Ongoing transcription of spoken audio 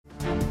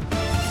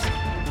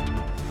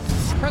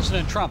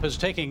President Trump is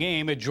taking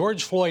aim at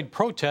George Floyd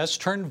protests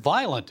turned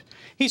violent.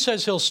 He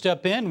says he'll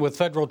step in with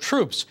federal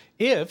troops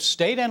if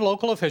state and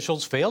local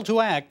officials fail to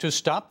act to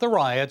stop the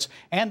riots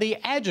and the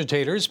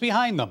agitators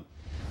behind them.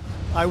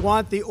 I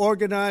want the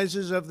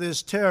organizers of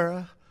this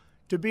terror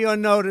to be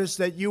on notice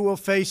that you will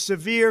face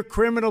severe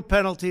criminal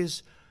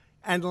penalties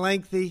and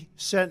lengthy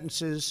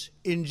sentences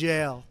in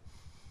jail.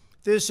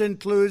 This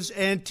includes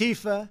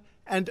Antifa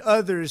and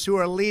others who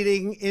are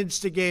leading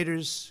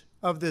instigators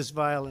of this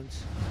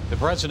violence. The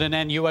president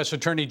and U.S.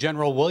 Attorney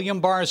General William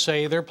Barr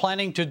say they're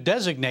planning to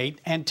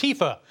designate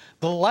Antifa,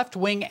 the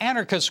left-wing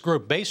anarchist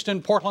group based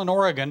in Portland,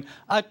 Oregon,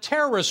 a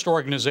terrorist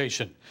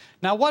organization.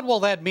 Now, what will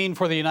that mean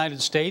for the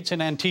United States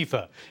and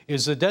Antifa?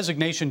 Is the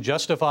designation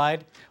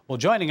justified? Well,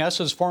 joining us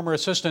is former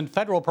assistant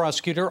federal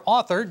prosecutor,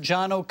 author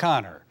John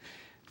O'Connor.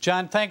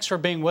 John, thanks for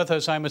being with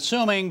us. I'm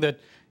assuming that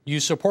you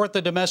support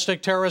the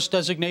domestic terrorist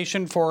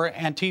designation for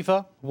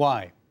Antifa.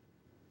 Why?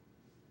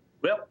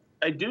 Well,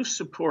 I do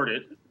support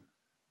it,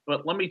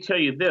 but let me tell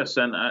you this,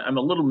 and I'm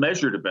a little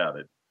measured about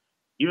it.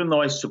 Even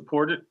though I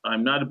support it,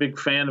 I'm not a big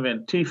fan of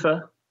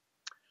Antifa.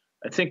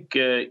 I think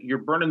you're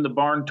burning the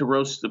barn to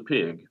roast the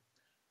pig.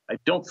 I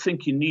don't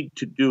think you need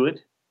to do it.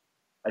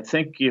 I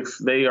think if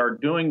they are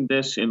doing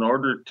this in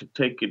order to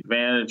take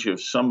advantage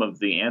of some of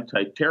the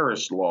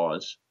anti-terrorist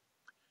laws,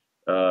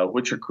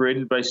 which are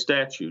created by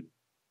statute,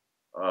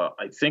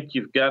 I think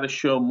you've got to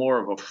show more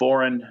of a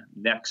foreign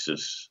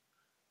nexus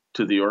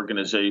to the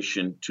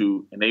organization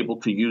to enable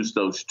to use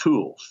those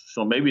tools.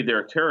 So maybe they're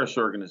a terrorist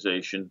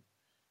organization,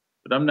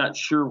 but I'm not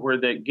sure where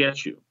that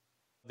gets you.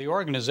 The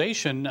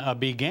organization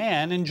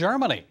began in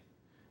Germany.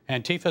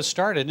 Antifa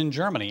started in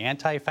Germany,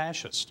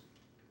 anti-fascist.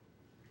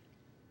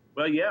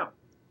 Well, yeah.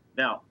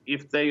 Now,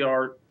 if they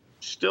are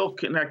still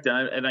connected,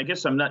 and I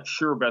guess I'm not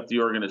sure about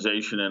the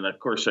organization, and of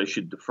course I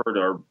should defer to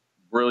our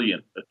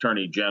brilliant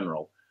Attorney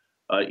General.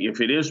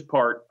 If it is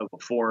part of a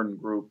foreign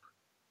group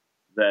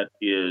that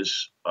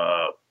is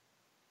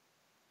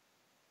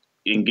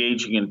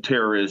engaging in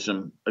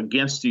terrorism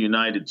against the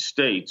United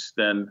States,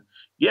 then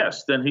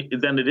yes, then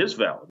it is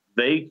valid.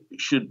 They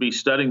should be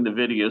studying the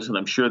videos, and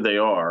I'm sure they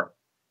are.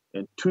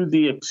 And to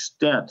the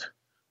extent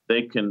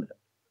they can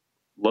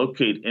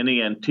locate any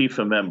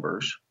Antifa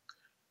members,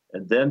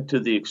 and then to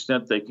the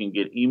extent they can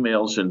get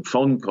emails and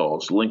phone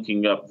calls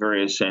linking up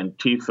various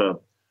Antifa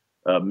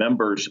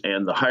members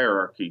and the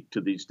hierarchy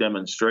to these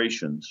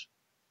demonstrations,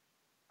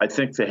 I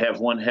think they have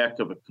one heck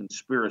of a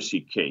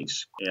conspiracy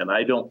case. And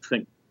I don't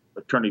think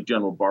Attorney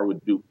General Barr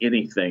would do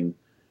anything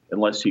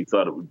unless he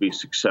thought it would be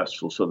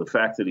successful. So the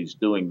fact that he's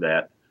doing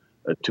that,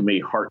 to me,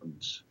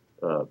 heartens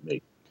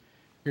me.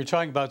 You're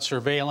talking about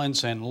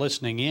surveillance and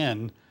listening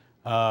in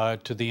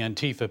to the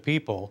Antifa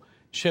people.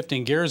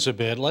 Shifting gears a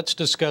bit, let's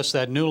discuss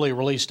that newly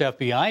released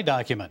FBI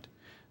document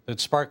that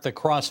sparked the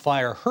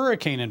Crossfire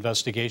Hurricane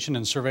investigation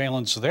and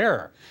surveillance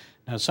there.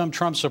 Now, some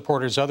Trump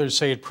supporters, others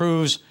say it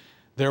proves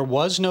there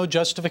was no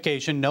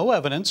justification, no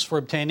evidence for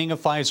obtaining a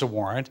FISA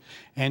warrant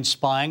and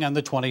spying on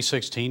the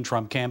 2016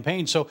 Trump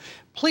campaign. So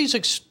please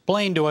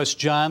explain to us,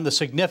 John, the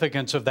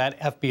significance of that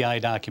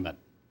FBI document.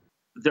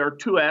 There are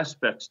two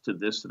aspects to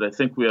this that I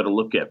think we ought to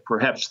look at,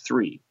 perhaps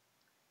three.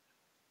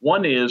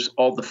 One is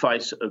all the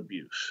FISA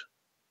abuse.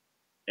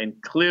 And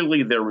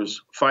clearly there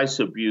was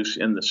FISA abuse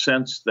in the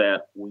sense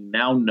that we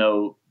now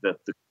know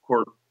that the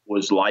court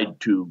was lied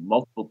to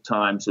multiple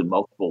times in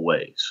multiple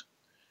ways.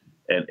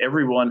 And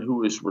everyone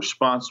who is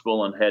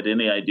responsible and had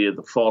any idea of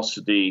the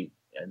falsity,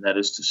 and that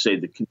is to say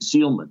the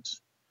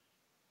concealments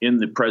in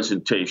the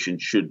presentation,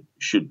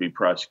 should be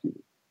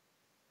prosecuted.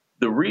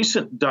 The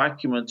recent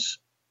documents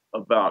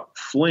about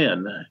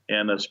Flynn,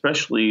 and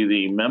especially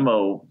the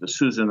memo, the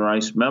Susan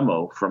Rice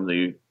memo from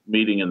the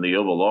meeting in the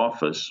Oval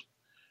Office,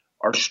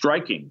 are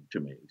striking to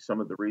me,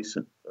 some of the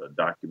recent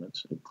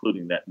documents,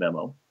 including that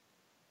memo,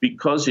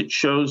 because it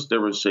shows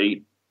there was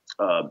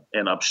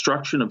an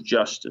obstruction of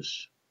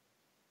justice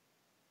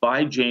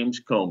by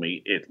James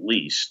Comey, at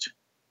least,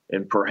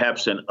 and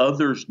perhaps and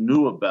others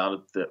knew about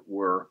it that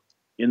were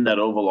in that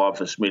Oval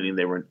Office meeting.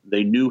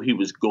 They knew he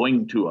was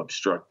going to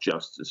obstruct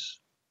justice.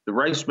 The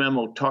Rice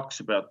memo talks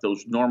about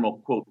those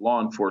normal, quote,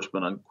 law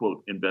enforcement,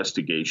 unquote,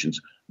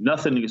 investigations.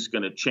 Nothing is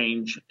going to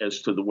change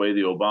as to the way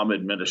the Obama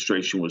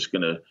administration was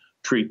going to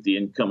treat the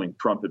incoming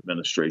Trump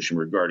administration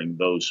regarding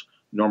those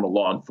normal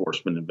law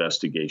enforcement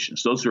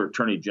investigations. Those are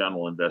attorney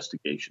general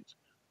investigations.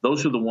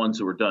 Those are the ones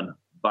that were done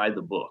by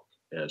the book.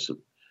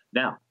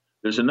 Now,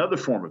 there's another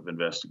form of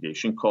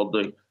investigation called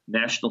the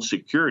national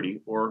security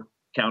or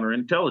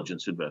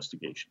counterintelligence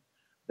investigation.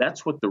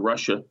 That's what the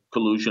Russia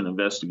collusion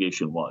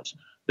investigation was.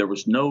 There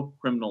was no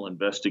criminal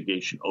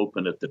investigation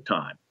open at the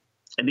time.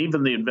 And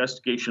even the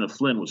investigation of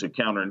Flynn was a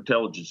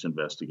counterintelligence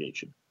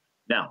investigation.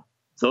 Now,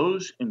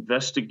 those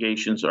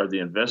investigations are the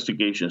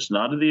investigations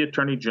not of the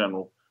Attorney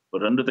General,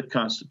 but under the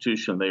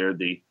Constitution, they are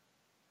the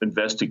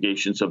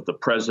investigations of the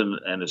president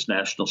and his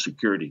national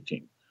security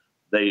team.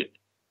 They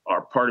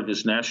are part of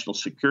his national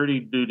security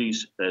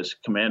duties as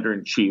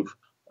commander-in-chief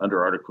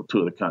under Article 2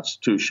 of the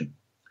Constitution.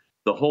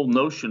 The whole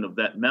notion of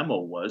that memo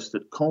was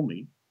that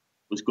Comey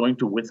was going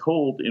to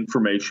withhold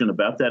information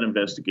about that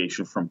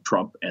investigation from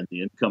Trump and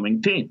the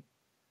incoming team.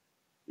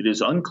 It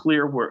is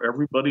unclear where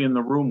everybody in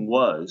the room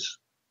was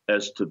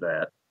as to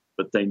that,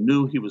 but they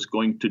knew he was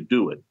going to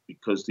do it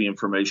because the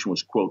information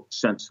was, quote,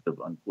 sensitive,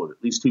 unquote.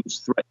 At least he was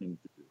threatening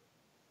to do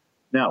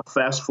it. Now,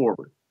 fast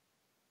forward.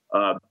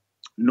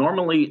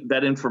 Normally,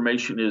 that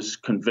information is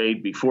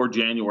conveyed before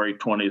January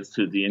 20th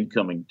to the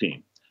incoming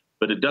team,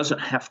 but it doesn't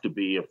have to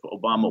be. If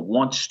Obama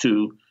wants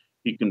to,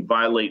 he can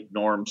violate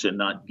norms and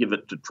not give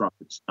it to Trump.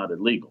 It's not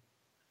illegal.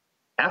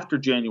 After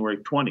January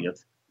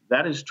 20th,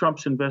 that is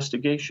Trump's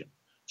investigation.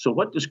 So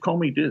what does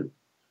Comey do?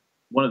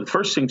 One of the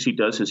first things he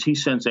does is he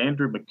sends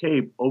Andrew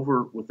McCabe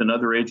over with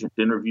another agent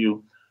to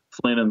interview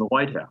Flynn in the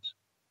White House.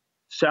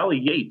 Sally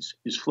Yates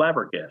is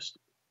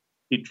flabbergasted.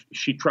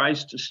 She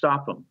tries to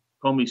stop him.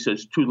 Comey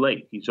says, too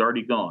late, he's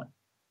already gone.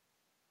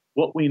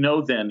 What we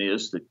know then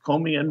is that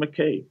Comey and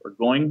McCabe are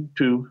going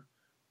to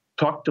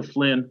talk to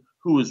Flynn,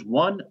 who is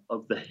one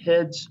of the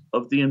heads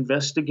of the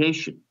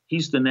investigation.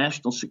 He's the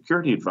national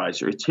security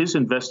advisor. It's his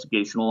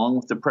investigation along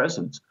with the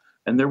president's,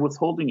 and they're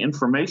withholding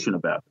information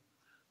about it.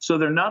 So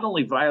they're not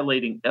only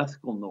violating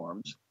ethical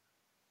norms,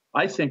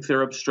 I think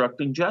they're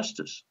obstructing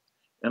justice.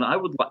 And I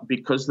would like,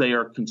 because they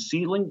are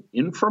concealing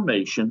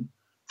information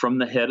from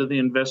the head of the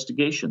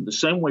investigation, the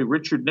same way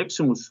Richard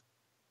Nixon was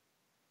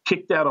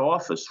kicked out of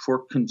office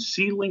for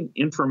concealing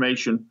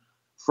information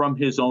from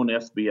his own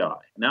FBI.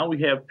 Now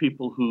we have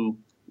people who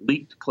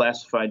leaked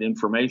classified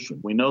information.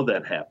 We know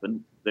that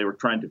happened. They were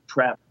trying to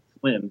trap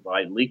Flynn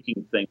by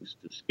leaking things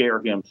to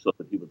scare him so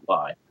that he would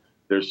lie.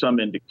 There's some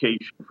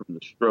indication from the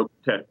stroke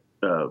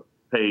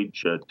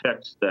page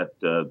text that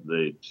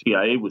the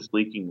CIA was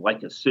leaking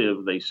like a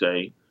sieve, they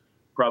say.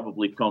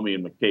 Probably Comey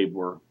and McCabe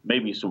were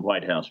maybe some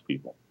White House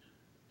people.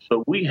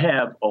 So we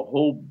have a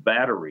whole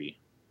battery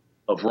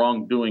of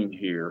wrongdoing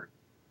here,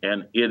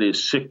 and it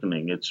is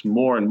sickening. It's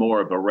more and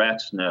more of a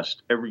rat's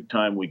nest every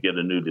time we get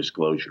a new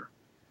disclosure.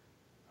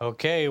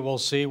 Okay, we'll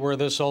see where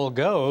this all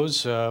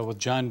goes with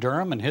John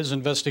Durham and his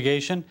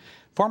investigation.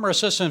 Former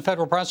Assistant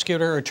Federal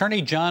Prosecutor,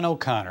 Attorney John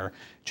O'Connor.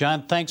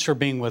 John, thanks for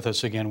being with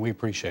us again. We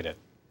appreciate it.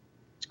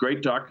 It's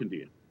great talking to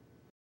you.